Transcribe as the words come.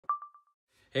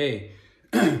Hey,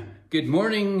 good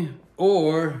morning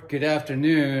or good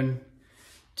afternoon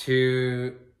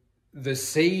to the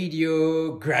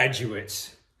Saidio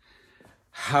graduates.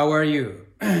 How are you?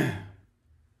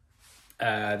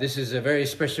 This is a very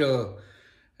special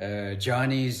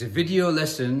Johnny's video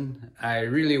lesson. I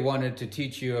really wanted to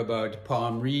teach you about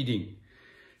palm reading.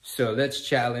 So let's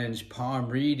challenge palm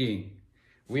reading.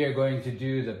 We are going to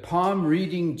do the palm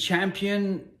reading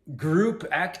champion group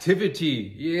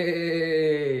activity.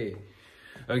 Yay!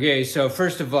 Okay, so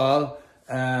first of all,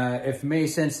 if Mei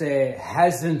Sensei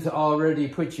hasn't already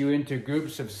put you into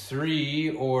groups of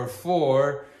 3 or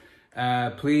 4,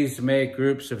 please make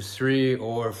groups of 3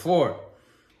 or 4.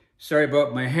 Sorry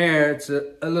about my hair, it's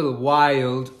a little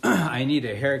wild. I need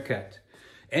a haircut.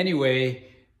 Anyway,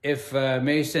 if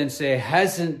Mei Sensei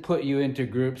hasn't put you into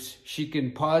groups, she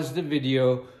can pause the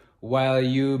video while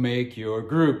you make your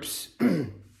groups.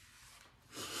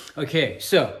 Okay,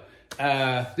 so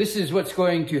this is what's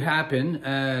going to happen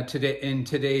today in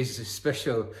today's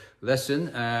special lesson,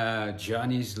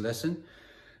 Johnny's lesson.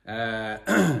 I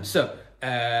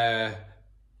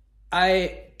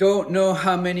don't know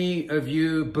how many of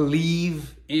you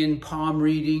believe in palm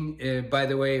reading. By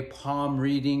the way, palm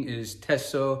reading is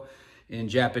tesso in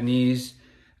Japanese.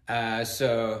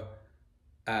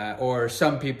 Or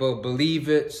some people believe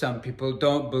it, some people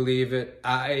don't believe it.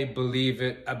 I believe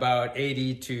it about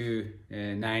 80 to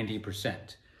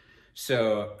 90%.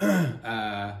 So,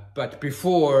 but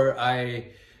before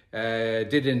I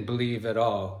didn't believe at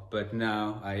all, but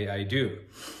now I do.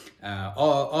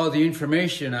 All the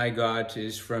information I got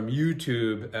is from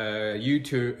YouTube,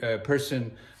 a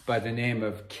person by the name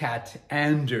of Kat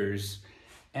Anders.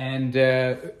 And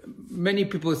many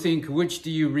people think, which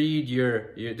do you read?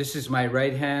 This is my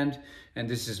right hand and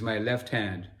this is my left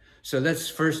hand. So let's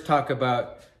first talk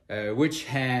about which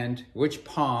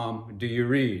palm do you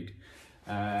read?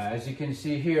 As you can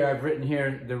see here, I've written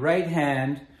here, the right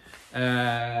hand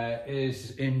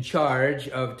is in charge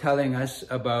of telling us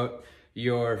about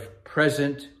your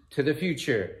present to the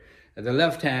future. The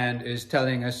left hand is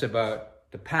telling us about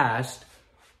the past,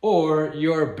 or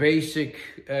your basic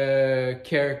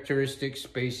characteristics,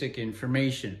 basic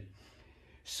information.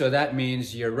 So that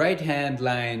means your right hand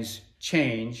lines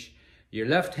change, your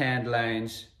left hand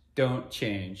lines don't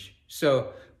change.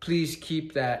 So please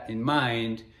keep that in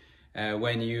mind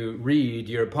when you read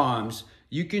your palms.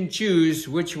 You can choose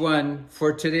which one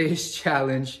for today's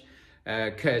challenge,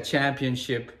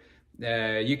 championship.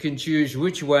 You can choose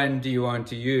which one do you want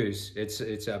to use.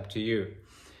 It's up to you.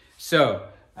 So,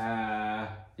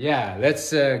 yeah,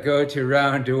 let's go to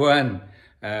round 1.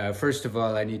 First of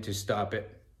all, I need to stop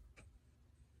it.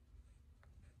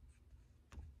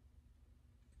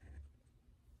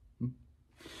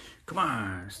 Come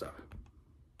on, stop.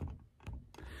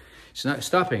 It's not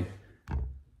stopping.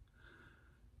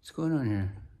 What's going on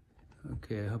here?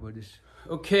 Okay, how about this?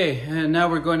 Okay, and now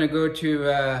we're going to go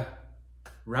to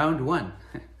round 1.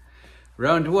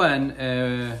 Round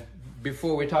 1,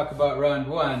 before we talk about round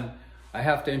 1, I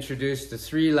have to introduce the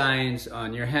 3 lines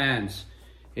on your hands.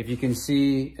 If you can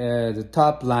see, the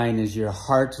top line is your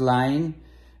heart line,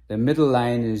 the middle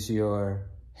line is your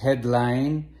head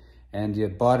line, and the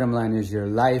bottom line is your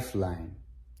life line.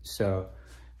 So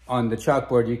on the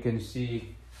chalkboard you can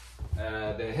see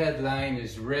the head line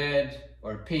is red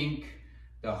or pink,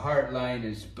 the heart line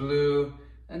is blue,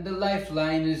 and the life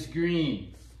line is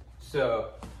green. So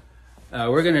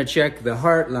we're gonna check the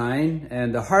heart line,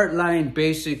 and the heart line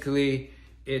basically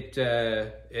it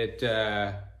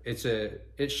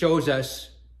shows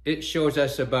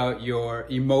us about your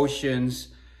emotions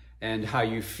and how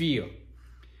you feel.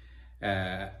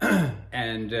 By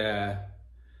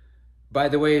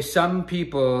the way, some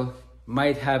people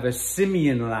might have a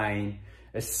simian line.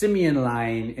 A simian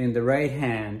line in the right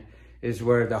hand is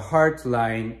where the heart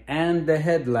line and the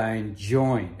head line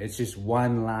join. It's just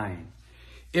one line.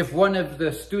 If one of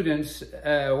the students,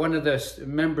 one of the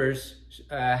members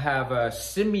have a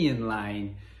simian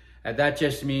line, that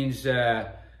just means,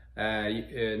 number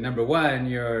 1,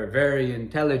 you're very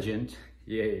intelligent,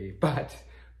 yay, but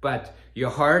your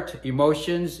heart,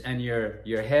 emotions, and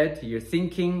your head, your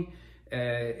thinking,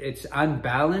 it's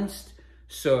unbalanced.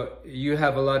 So you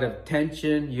have a lot of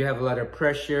tension, you have a lot of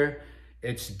pressure.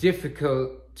 It's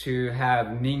difficult to have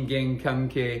ningen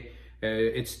kanke.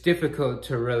 It's difficult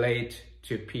to relate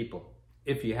to people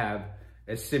if you have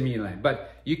a simian line.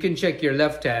 But you can check your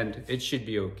left hand, it should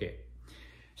be okay.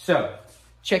 So,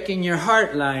 checking your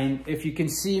heart line, if you can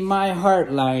see my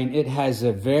heart line, it has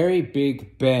a very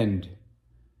big bend.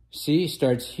 See,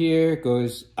 starts here,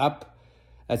 goes up,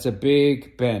 that's a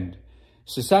big bend.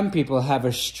 So some people have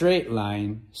a straight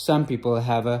line, some people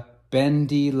have a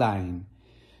bendy line.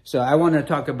 So I want to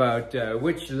talk about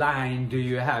which line do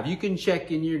you have. You can check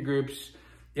in your groups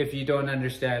if you don't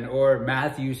understand, or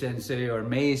Matthew Sensei or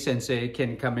May Sensei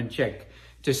can come and check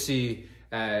to see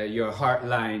your heart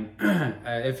line,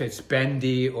 if it's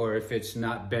bendy or if it's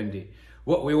not bendy.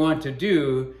 What we want to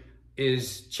do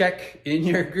is check in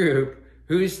your group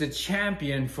who's the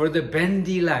champion for the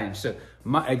bendy line. So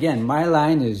my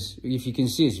line is, if you can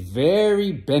see, it's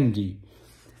very bendy.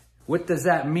 What does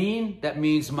that mean? That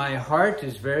means my heart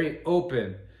is very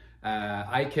open.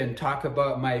 I can talk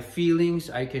about my feelings.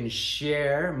 I can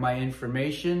share my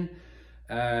information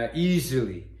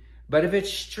easily. But if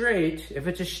it's straight, if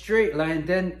it's a straight line,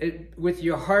 then with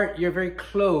your heart, you're very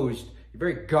closed, you're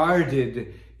very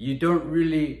guarded. You don't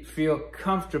really feel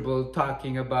comfortable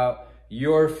talking about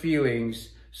your feelings.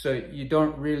 So you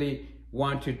don't really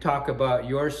want to talk about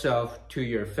yourself to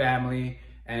your family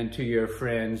and to your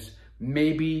friends.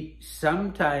 Maybe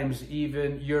sometimes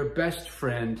even your best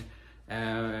friend.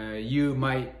 You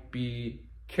might be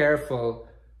careful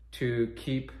to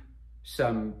keep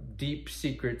some deep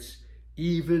secrets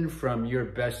even from your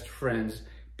best friends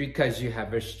because you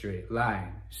have a straight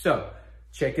line. So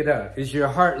check it out. Is your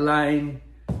heart line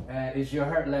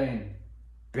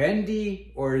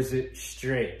bendy or is it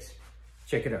straight?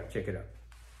 Check it out, check it out.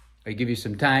 I give you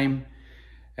some time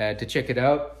to check it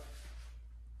out.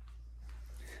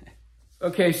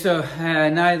 Okay, so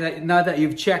now that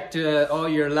you've checked all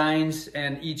your lines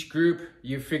and each group,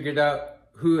 you've figured out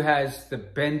who has the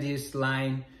bendiest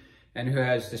line and who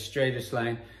has the straightest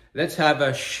line. Let's have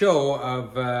a show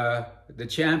of the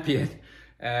champion.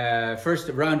 First,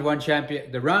 the round one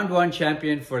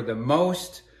champion for the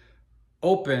most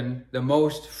open, the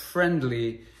most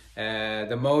friendly,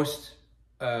 the most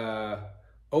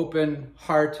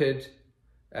open-hearted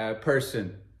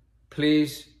person.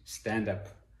 Please stand up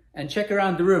and check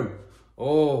around the room.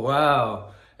 Oh,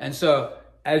 wow. And so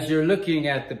as you're looking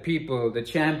at the people, the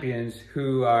champions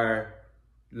who are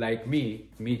like me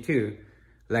too,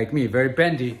 like me, very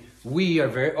bendy, we are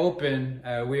very open.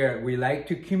 We like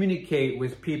to communicate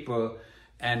with people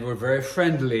and we're very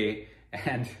friendly.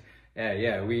 And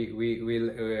yeah,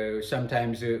 we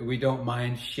sometimes we don't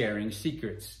mind sharing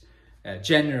secrets,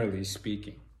 generally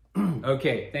speaking.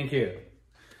 Okay, thank you.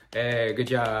 Good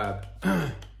job.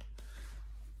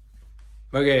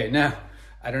 Okay, now,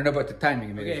 I don't know about the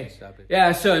timing. Maybe I should stop it.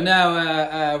 Yeah, so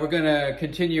now we're going to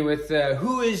continue with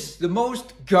who is the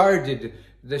most guarded,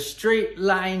 the straight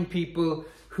line people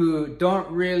who don't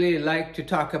really like to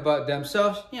talk about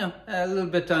themselves, you know, a little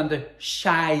bit on the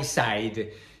shy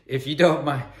side. If you don't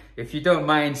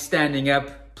mind standing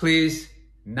up, please,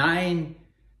 nine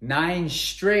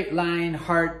straight line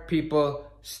heart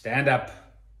people, stand up.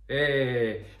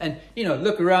 Hey. And, you know,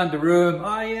 look around the room.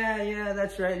 Oh, yeah,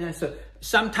 that's right. Yeah, so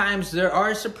sometimes there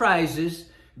are surprises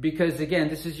because, again,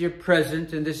 this is your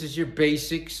present and this is your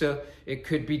basic, so it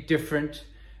could be different.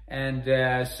 And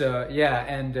so,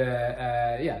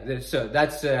 yeah, so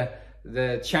that's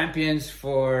the champions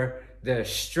for the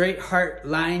straight heart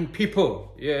line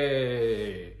people.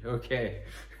 Yay. Okay.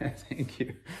 Thank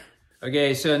you.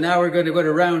 Okay, so now we're going to go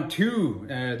to round two.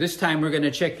 This time we're going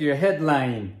to check your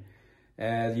headline.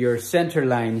 Your center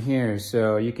line here.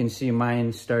 So you can see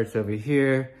mine starts over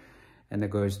here and it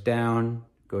goes down,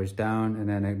 and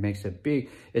then it makes a big,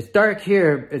 it's dark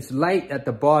here, it's light at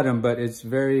the bottom, but it's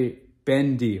very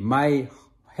bendy. My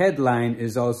headline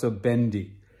is also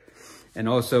bendy. And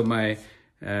also my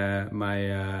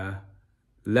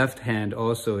left hand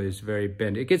also is very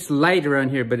bendy. It gets light around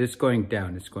here, but it's going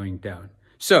down,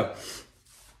 So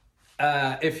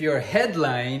if your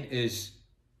headline is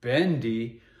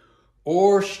bendy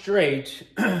or straight,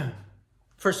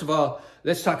 first of all,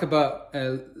 let's talk about,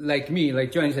 like me,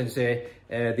 like Johnny Sensei,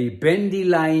 the bendy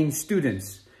line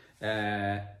students.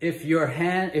 If your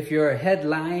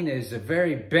headline is a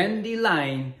very bendy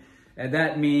line,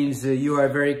 that means you are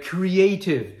very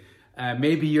creative.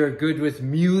 Maybe you're good with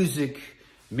music,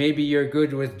 maybe you're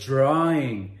good with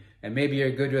drawing, and maybe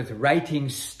you're good with writing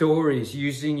stories,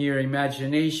 using your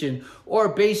imagination, or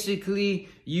basically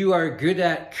you are good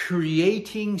at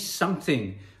creating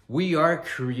something. We are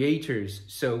creators,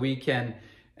 so we can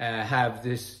have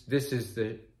this. This is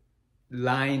the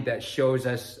line that shows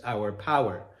us our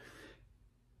power.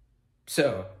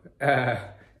 So,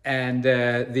 and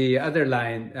the other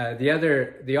line,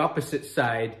 the opposite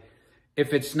side,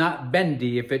 if it's not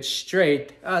bendy, if it's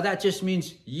straight, that just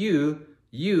means you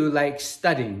like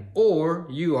studying, or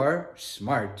you are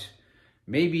smart.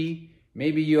 Maybe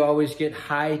you always get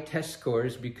high test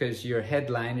scores because your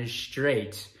headline is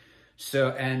straight. So,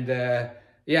 and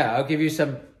yeah, I'll give you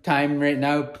some time right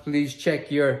now. Please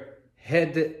check your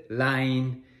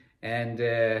headline and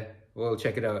we'll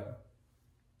check it out.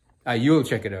 You'll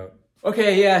check it out.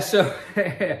 Okay, yeah, so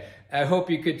I hope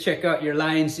you could check out your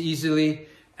lines easily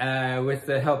with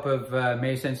the help of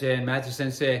Mei Sensei and Matsu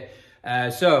Sensei.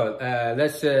 So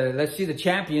let's see the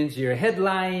champions, your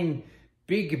headline,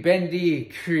 big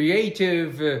bendy,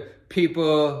 creative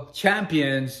people,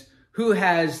 champions. Who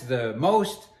has the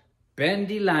most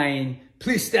bendy line?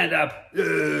 Please stand up.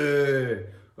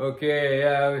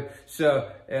 Okay, so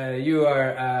you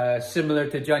are similar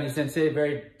to Johnny Sensei,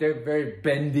 very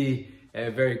bendy,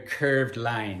 very curved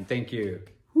line. Thank you.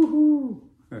 Woohoo!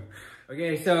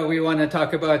 Okay, so we want to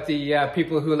talk about the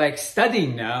people who like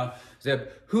studying now. So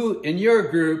who in your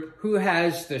group, who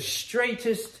has the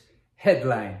straightest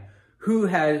headline? Who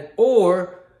has,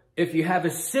 or if you have a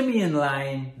simian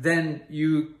line, then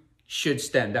you should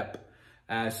stand up.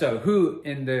 So who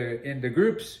in the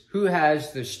groups, who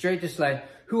has the straightest line?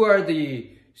 Who are the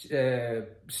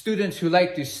students who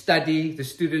like to study, the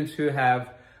students who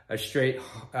have a straight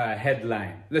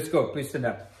headline? Let's go, please stand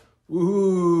up.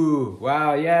 Ooh,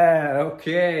 wow, yeah,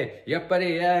 okay. Yep,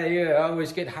 buddy, yeah, you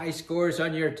always get high scores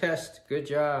on your test. Good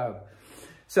job.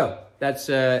 So that's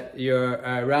your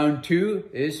round 2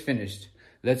 is finished.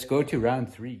 Let's go to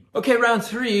round 3. Okay, round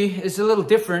 3 is a little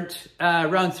different.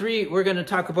 Round 3, we're going to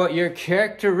talk about your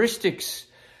characteristics.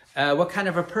 What kind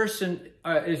of a person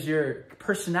is your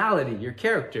personality, your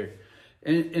character.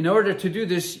 In order to do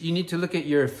this, you need to look at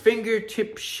your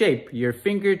fingertip shape,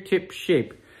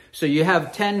 So you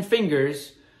have 10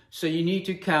 fingers, so you need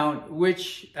to count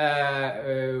which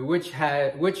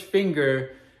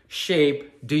finger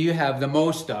shape do you have the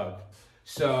most of.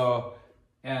 So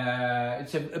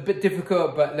it's a bit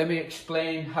difficult, but let me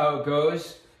explain how it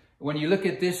goes. When you look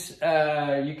at this,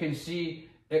 you can see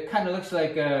it kind of looks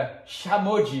like a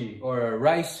shamoji or a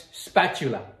rice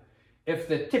spatula. If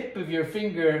the tip of your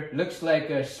finger looks like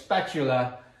a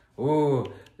spatula,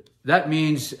 oh, that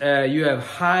means you have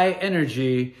high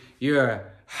energy,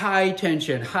 you're high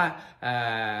tension, how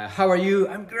are you?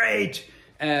 I'm great.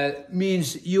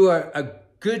 Means you are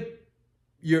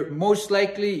you're most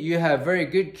likely, you have very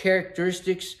good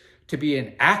characteristics to be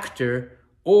an actor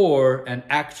or an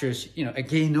actress, you know, a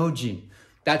geinoujin.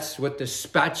 That's what the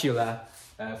spatula,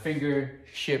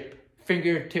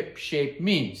 fingertip shape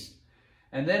means.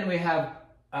 And then we have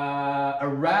a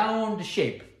round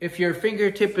shape. If your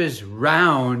fingertip is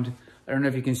round, I don't know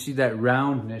if you can see that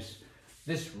roundness,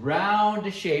 this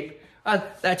round shape,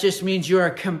 that just means you are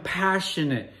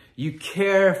compassionate. You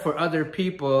care for other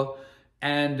people,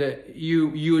 and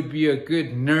you would be a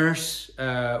good nurse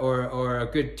or a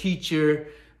good teacher.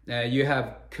 You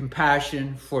have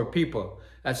compassion for people.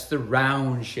 That's the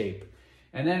round shape.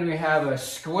 And then we have a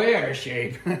square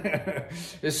shape.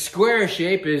 The square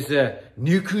shape is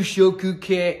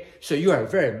Nukushoku-kei. So you are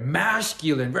very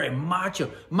masculine, very macho.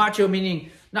 Macho meaning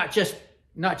not just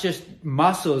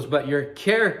muscles, but your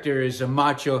character is a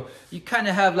macho. You kind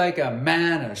of have like a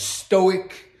man, a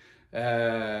stoic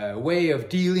way of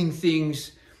dealing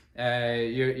things.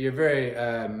 You're very,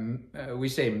 we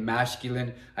say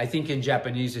masculine. I think in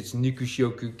Japanese it's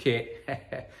Nukushoku-kei.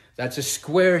 That's a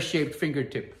square shaped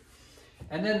fingertip.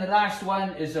 And then the last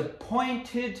one is a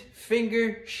pointed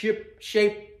finger shape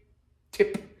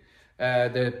tip.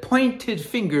 The pointed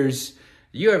fingers,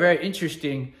 you are very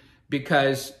interesting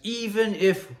because even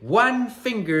if one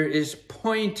finger is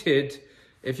pointed,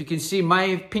 if you can see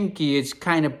my pinky, it's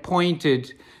kind of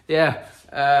pointed. Yeah,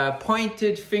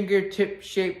 pointed fingertip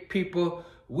shaped people,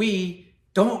 we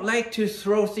don't like to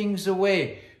throw things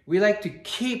away. We like to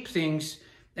keep things,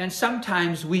 and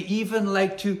sometimes we even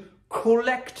like to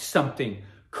collect something.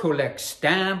 Collect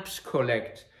stamps,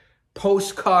 collect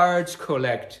postcards,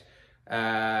 collect,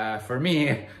 for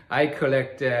me, I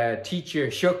collect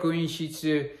shokuin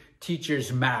shitsu,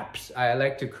 teacher's maps. I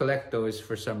like to collect those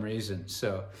for some reason.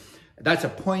 So that's a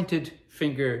pointed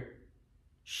finger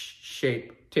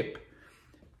shape tip.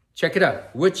 Check it out.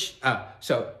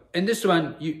 So in this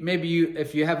one,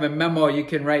 if you have a memo, you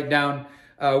can write down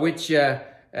which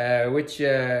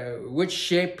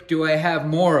shape do I have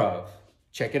more of?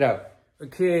 Check it out.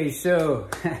 Okay, so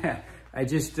I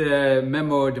just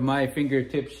memoed my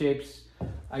fingertip shapes.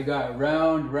 I got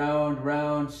round, round,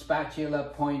 round,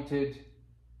 spatula pointed,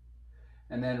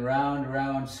 and then round,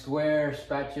 round, square,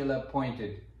 spatula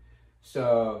pointed.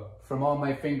 So from all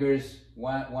my fingers,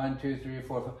 1, 2, 3,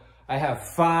 4, 5, I have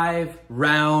 5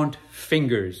 round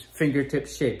fingers, fingertip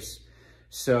shapes.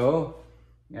 So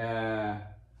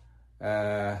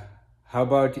how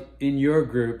about in your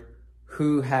group,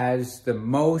 who has the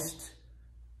most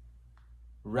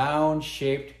round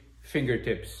shaped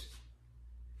fingertips?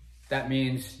 That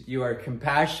means you are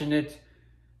compassionate,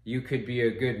 you could be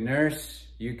a good nurse,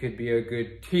 you could be a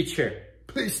good teacher.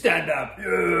 Please stand up.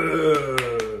 Yeah.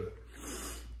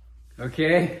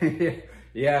 Okay?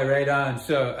 Yeah, right on.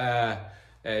 So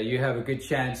you have a good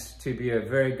chance to be a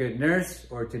very good nurse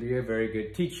or to be a very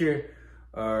good teacher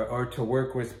or to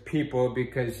work with people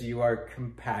because you are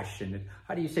compassionate.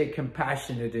 How do you say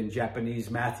compassionate in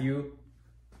Japanese, Matthew?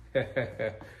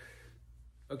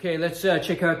 Okay, let's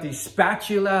check out the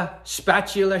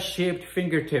spatula-shaped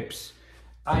fingertips.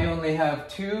 I only have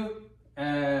two.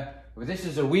 Well, this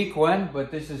is a weak one,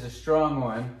 but this is a strong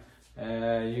one.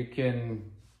 You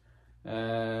can,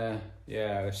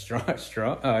 yeah,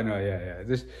 strong. Oh no, yeah.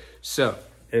 This. So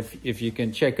if you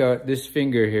can check out this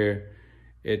finger here,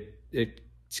 it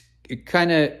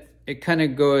kind of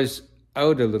goes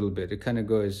out a little bit. It kind of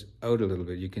goes out a little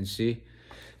bit. You can see,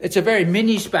 it's a very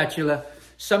mini spatula.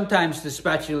 Sometimes the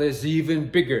spatula is even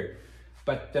bigger,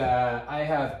 but I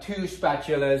have two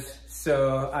spatulas,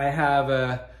 so I have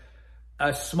a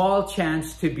small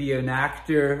chance to be an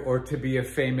actor or to be a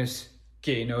famous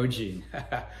geinoujin.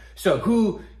 So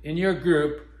who in your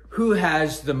group, who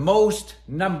has the most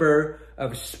number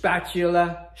of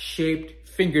spatula-shaped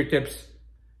fingertips?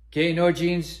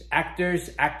 Geinoujins, actors,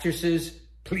 actresses,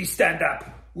 please stand up.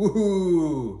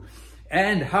 Woohoo!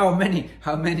 And how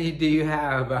many do you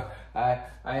have? I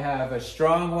have a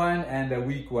strong one and a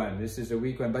weak one. This is a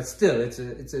weak one, but still, it's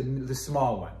the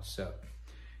small one. So,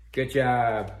 good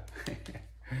job.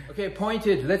 Okay,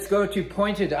 pointed. Let's go to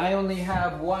pointed. I only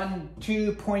have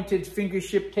two pointed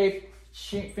fingertip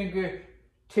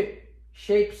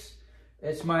shapes.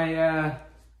 It's my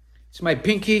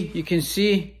pinky. You can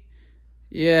see.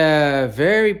 Yeah,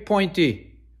 very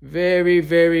pointy.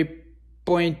 Very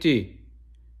pointy.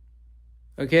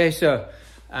 Okay, so.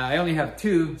 I only have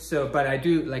two, but I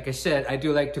do, like I said, I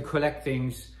do like to collect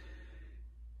things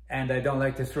and I don't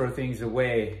like to throw things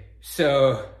away.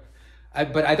 So,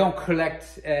 but I don't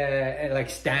collect like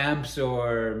stamps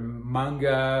or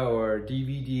manga or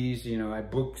DVDs, you know,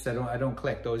 books. I don't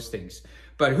collect those things.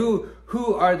 But who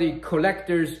are the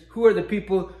collectors? Who are the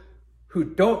people who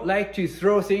don't like to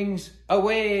throw things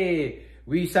away?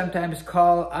 We sometimes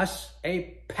call us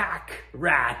a pack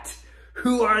rat.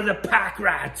 Who are the pack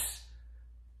rats?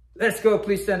 Let's go,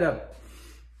 please stand up.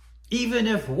 Even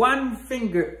if one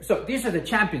finger, so these are the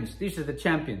champions.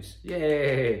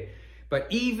 Yay. But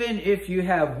even if you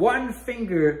have one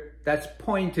finger that's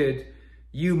pointed,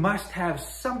 you must have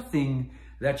something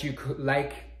that you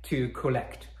like to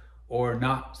collect or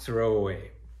not throw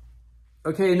away.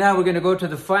 Okay, now we're gonna go to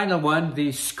the final one,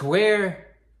 the square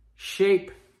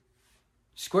tip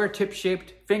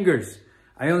shaped fingers.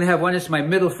 I only have one, it's my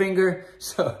middle finger,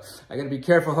 so I gotta be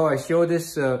careful how I show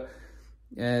this. So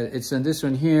it's on this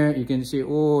one here, you can see,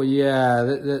 oh yeah,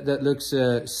 that looks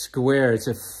square. It's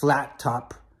a flat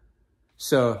top.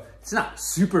 So it's not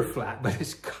super flat, but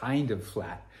it's kind of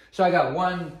flat. So I got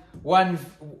one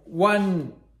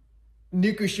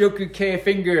Nikushoku-kei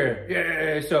finger.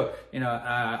 Yeah, so, you know,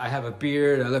 I have a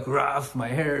beard, I look rough, my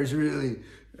hair is really,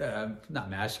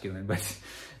 not masculine, but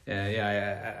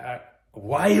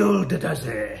wild does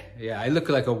it. Yeah, I look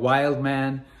like a wild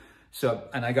man. So,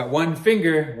 and I got one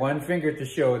finger to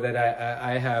show that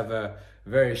I have a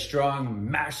very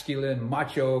strong, masculine,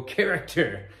 macho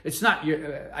character. It's not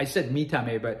your, I said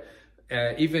mitame, but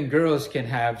even girls can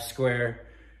have square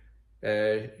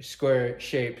tip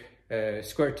shaped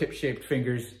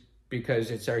fingers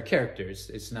because it's our characters.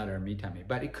 It's not our mitame,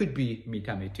 but it could be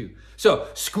mitame too. So,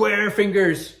 square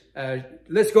fingers.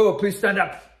 Let's go, please stand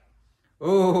up.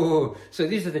 Oh, so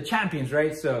these are the champions,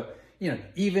 right? So, you know,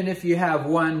 even if you have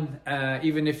one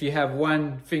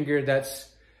finger that's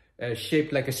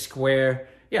shaped like a square,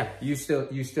 yeah, you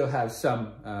still have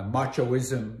some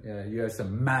machoism. You have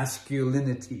some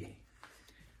masculinity.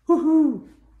 Woohoo!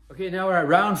 Okay, now we're at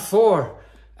round four.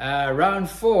 We're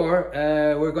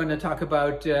going to talk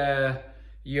about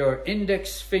your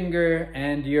index finger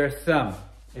and your thumb.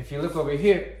 If you look over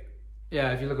here,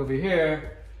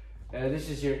 this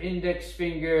is your index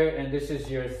finger and this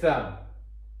is your thumb.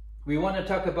 We want to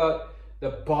talk about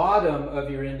the bottom of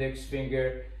your index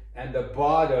finger and the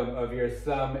bottom of your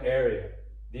thumb area.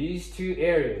 These two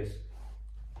areas.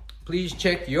 Please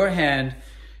check your hand.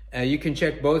 You can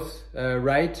check both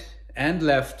right and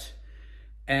left.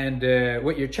 And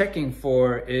what you're checking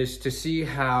for is to see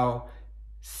how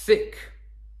thick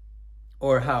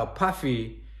or how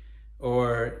puffy,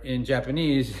 or in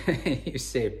Japanese, you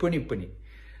say puni puni.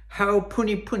 How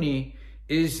puni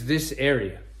is this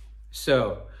area?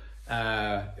 So,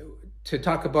 to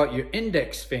talk about your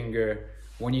index finger,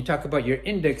 when you talk about your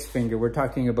index finger, we're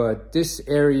talking about this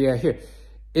area here.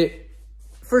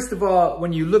 first of all,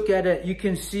 when you look at it, you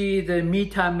can see the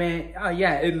mitame. Oh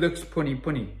yeah, it looks puni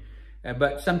puni.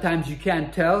 But sometimes you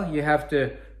can't tell. You have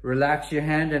to relax your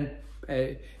hand, and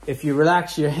if you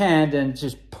relax your hand and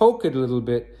just poke it a little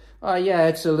bit, oh yeah,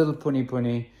 it's a little puni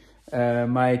puni.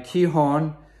 My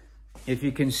kihon, if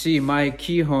you can see my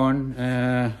kihon,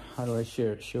 how do I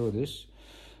show this?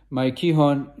 My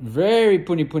kihon, very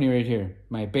puni puni right here,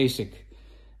 my basic.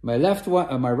 My left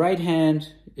one, my right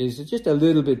hand is just a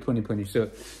little bit puni puni. So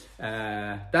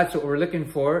that's what we're looking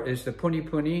for, is the puni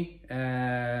puni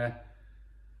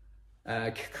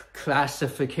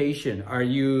classification.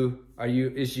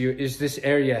 Is this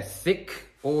area thick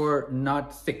or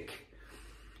not thick?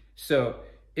 So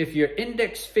if your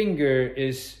index finger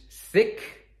is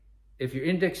thick,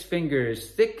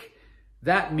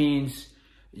 that means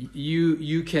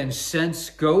you can sense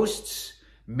ghosts.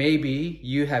 Maybe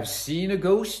you have seen a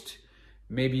ghost.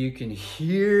 Maybe you can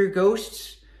hear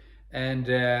ghosts, and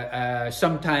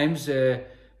sometimes you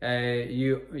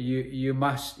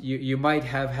might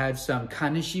have had some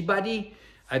kaneshibari.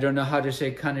 I don't know how to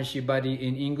say kaneshibari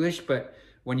in English, but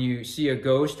when you see a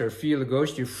ghost or feel a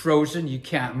ghost, you're frozen, you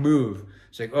can't move.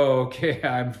 It's like, oh, okay,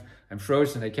 I'm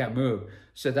frozen, I can't move.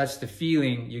 So that's the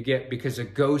feeling you get because a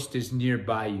ghost is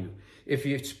nearby you. If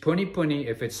it's puni puni,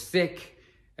 if it's thick,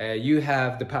 you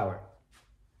have the power.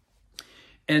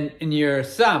 And in your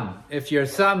thumb, if your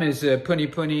thumb is puni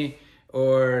puni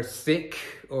or thick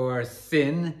or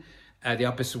thin, the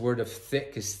opposite word of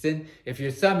thick is thin. If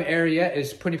your thumb area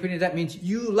is puni puni, that means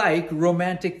you like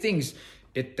romantic things.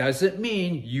 It doesn't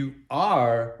mean you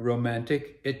are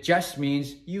romantic. It just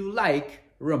means you like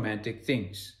romantic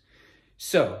things.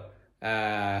 So,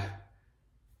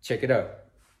 check it out.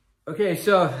 Okay,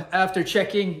 so after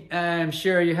checking, I'm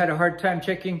sure you had a hard time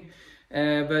checking,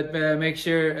 but make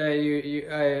sure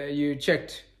you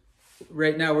checked.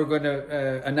 Right now we're going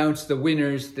to announce the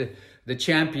winners, the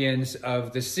champions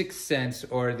of the sixth sense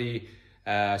or the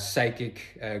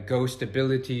psychic ghost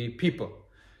ability people.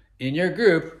 In your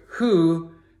group,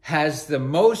 who has the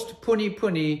most puni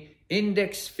puni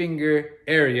index finger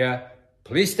area,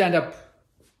 please stand up.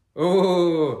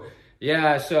 Oh,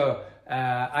 yeah, so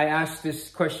I asked this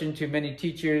question to many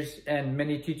teachers, and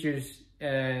many teachers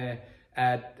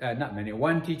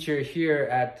one teacher here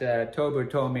at Tobu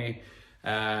told me,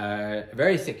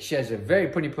 very thick, she has a very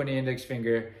puni puni index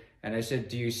finger, and I said,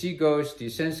 do you see ghosts? Do you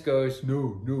sense ghosts?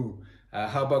 No.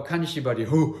 How about kaneshibari?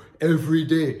 Oh, every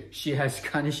day. She has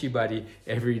kaneshibari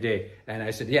every day. And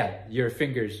I said, yeah, your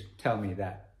fingers tell me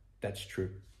that. That's true.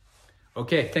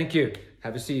 Okay, thank you.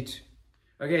 Have a seat.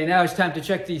 Okay, now it's time to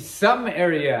check the thumb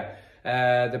area.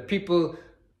 The people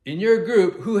in your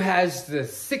group who has the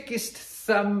thickest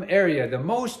thumb area, the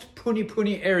most puni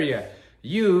puni area.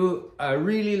 You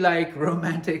really like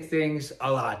romantic things a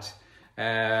lot.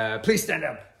 Please stand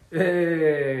up.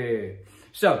 Hey.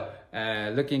 So,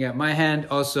 looking at my hand,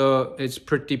 also it's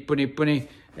pretty puni puni.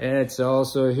 It's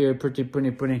also here pretty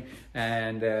puni puni.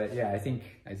 And yeah, I think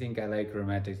I like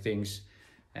romantic things.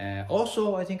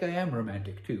 Also, I think I am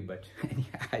romantic too, but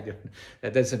yeah,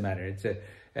 that doesn't matter. It's a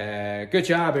good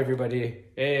job, everybody.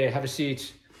 Hey, have a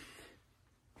seat.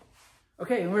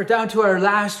 Okay, and we're down to our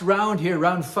last round here,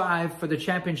 round 5 for the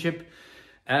championship.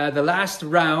 The last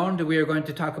round, we are going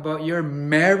to talk about your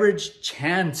marriage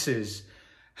chances.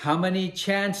 How many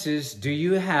chances do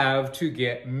you have to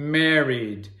get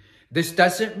married? This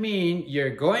doesn't mean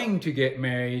you're going to get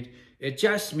married. It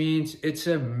just means it's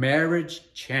a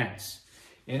marriage chance.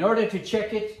 In order to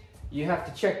check it, you have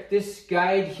to check this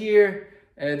guide here.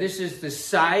 This is the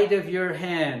side of your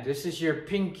hand. This is your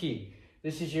pinky.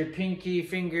 This is your pinky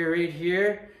finger right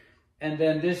here. And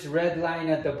then this red line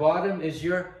at the bottom is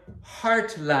your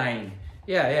heart line.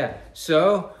 Yeah.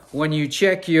 So when you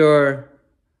check your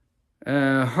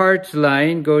heart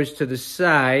line goes to the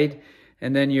side,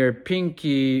 and then your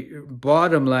pinky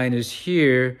bottom line is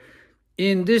here.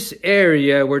 In this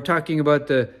area, we're talking about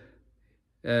the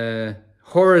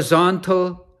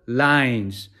horizontal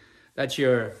lines. That's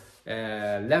your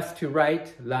left to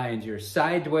right lines, your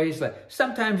sideways.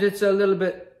 Sometimes it's a little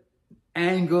bit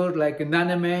angled, like a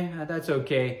naname. That's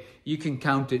okay. You can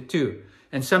count it too.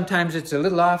 And sometimes it's a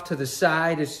little off to the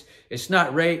side. It's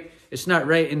not right. It's not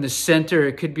right in the center.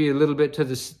 It could be a little bit to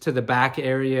the back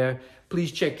area.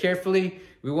 Please check carefully.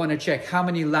 We want to check how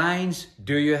many lines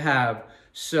do you have.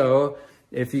 So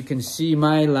if you can see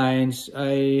my lines,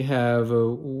 I have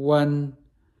one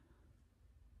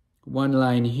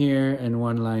line here and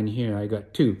one line here. I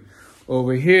got 2.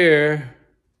 Over here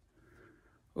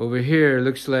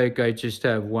looks like I just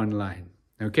have 1 line.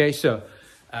 Okay, so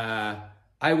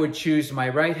I would choose my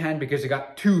right hand because I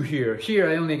got 2 here. Here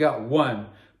I only got 1.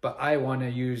 but I want to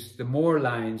use the more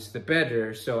lines, the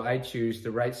better. So I choose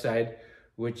the right side,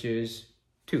 which is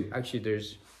 2.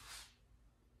 Actually,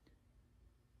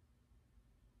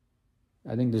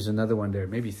 I think there's another one there,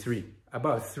 maybe 3,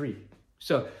 about 3.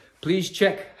 So please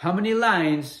check how many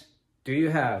lines do you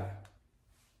have.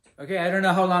 Okay, I don't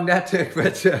know how long that took,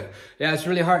 but yeah, it's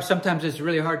really hard. Sometimes it's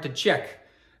really hard to check.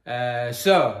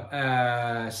 So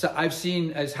I've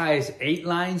seen as high as 8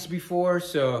 lines before,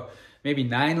 so maybe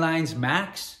 9 lines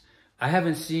max. I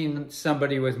haven't seen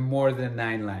somebody with more than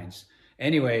 9 lines.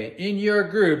 Anyway, in your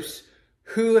groups,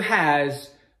 who has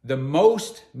the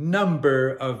most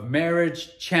number of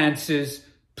marriage chances?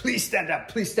 Please stand up,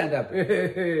 please stand up.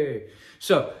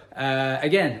 So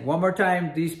again, one more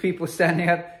time, these people standing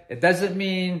up, it doesn't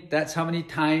mean that's how many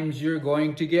times you're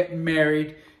going to get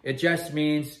married. It just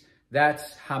means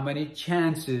that's how many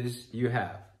chances you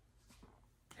have.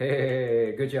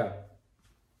 Hey, good job.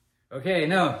 Okay,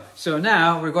 so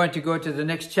now we're going to go to the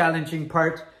next challenging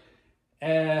part.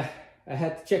 I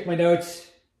had to check my notes.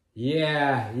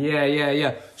 Yeah.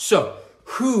 So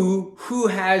who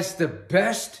has the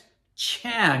best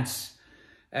chance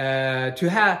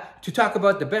to talk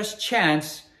about the best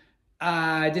chance?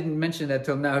 I didn't mention that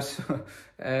till now. So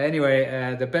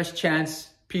anyway, the best chance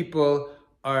people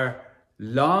are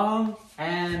long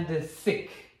and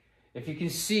thick. If you can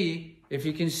see,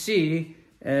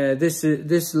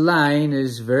 this line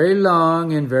is very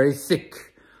long and very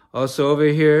thick. Also over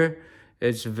here,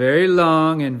 it's very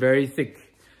long and very thick.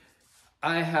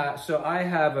 I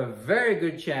have a very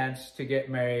good chance to get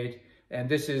married, and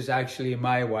this is actually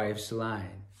my wife's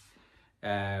line.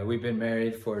 We've been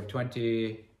married for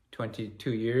 22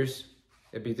 years.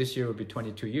 This year will be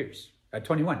 22 years.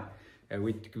 21.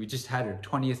 We just had our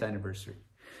 20th anniversary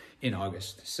in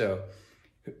August. So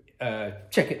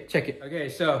check it. Okay,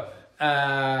 so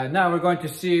now we're going to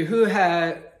see who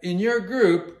in your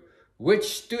group, which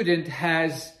student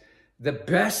has the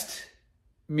best,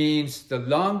 means the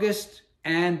longest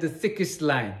and the thickest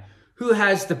line. Who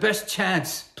has the best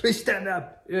chance? Please stand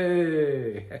up.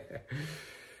 Yay.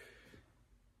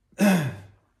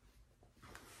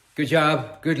 Good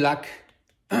job, good luck.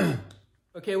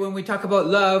 Okay, when we talk about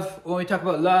love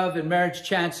and marriage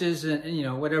chances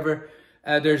and whatever,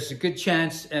 there's a good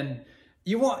chance, and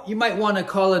you might want to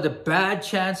call it a bad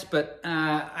chance, but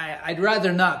I'd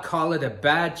rather not call it a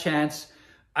bad chance.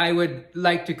 I would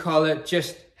like to call it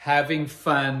just having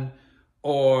fun,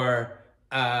 or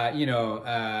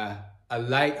a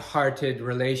light-hearted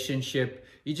relationship.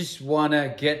 You just want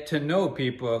to get to know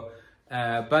people,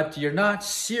 but you're not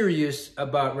serious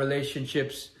about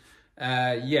relationships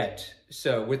yet.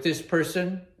 So with this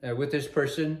person,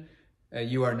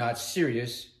 you are not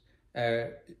serious.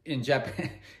 In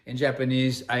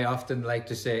Japanese, I often like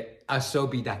to say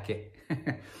asobi dake.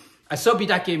 Asobi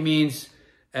dake means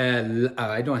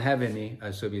I don't have any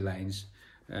asobi lines,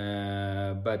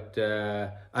 but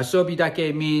asobi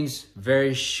dake means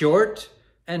very short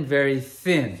and very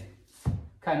thin,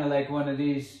 kind of like one of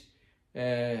these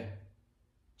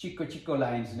chico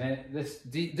lines.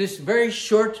 This very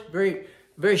short,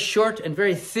 very short and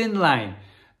very thin line.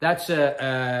 That's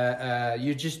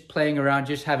you're just playing around,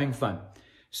 just having fun.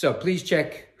 So please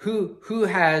check who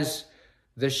has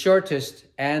the shortest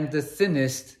and the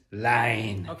thinnest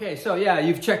line. Okay, so yeah,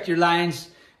 you've checked your lines.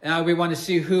 Now we want to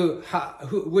see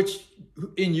which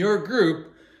in your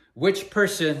group, which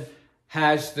person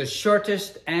has the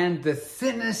shortest and the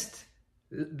thinnest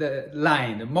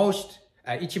line, the most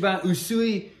ichiban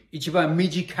usui, ichiban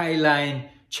mijikai line.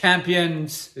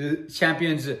 Champions,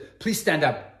 please stand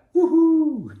up.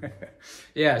 Woohoo!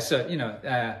 Yeah, so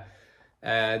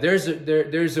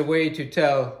there's a way to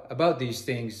tell about these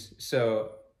things.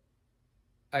 So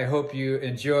I hope you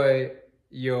enjoy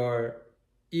your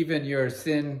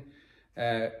thin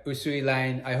usui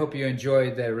line. I hope you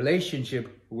enjoy the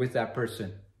relationship with that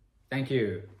person. Thank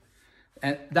you.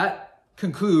 And that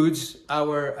concludes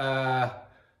our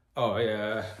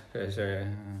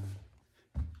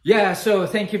yeah, so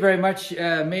thank you very much,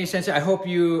 Mei Sensei. I hope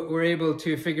you were able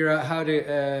to figure out how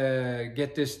to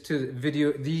get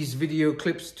these video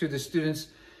clips to the students.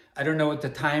 I don't know what the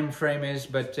time frame is,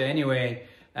 but anyway,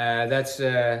 that's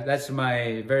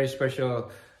my very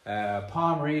special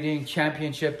palm reading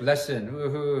championship lesson.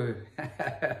 Woohoo!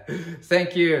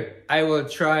 Thank you. I will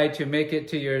try to make it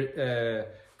to your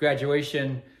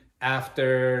graduation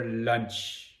after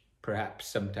lunch, perhaps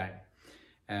sometime.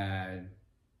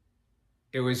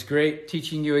 It was great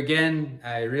teaching you again.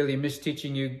 I really miss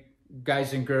teaching you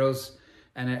guys and girls,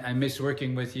 and I miss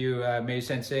working with you, Mei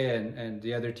Sensei, and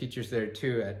the other teachers there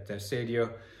too at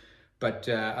Seidio. But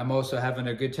I'm also having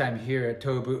a good time here at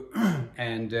Tobu,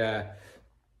 and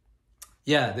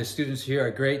Yeah, the students here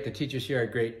are great. The teachers here are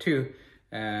great too.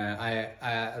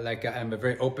 I'm a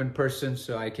very open person,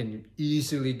 so I can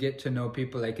easily get to know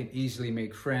people. I can easily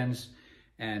make friends.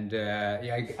 And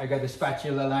yeah, I got the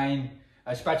spatula line,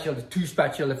 two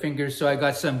spatula fingers. So I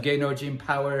got some Gainojin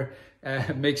power,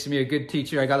 makes me a good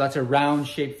teacher. I got lots of round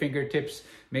shaped fingertips,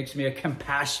 makes me a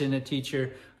compassionate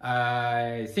teacher.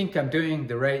 I think I'm doing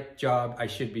the right job I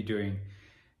should be doing.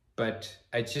 But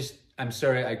I'm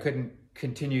sorry I couldn't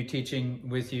continue teaching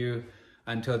with you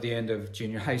until the end of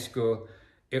junior high school.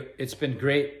 It's been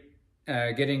great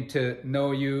getting to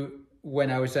know you when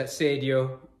I was at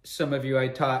Seidio. Some of you I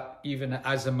taught even at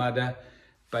Azamada,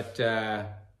 but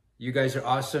you guys are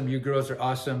awesome. You girls are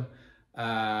awesome.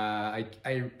 I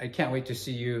can't wait to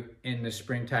see you in the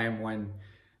springtime when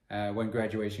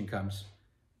graduation comes.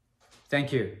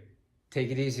 Thank you. Take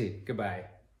it easy. Goodbye.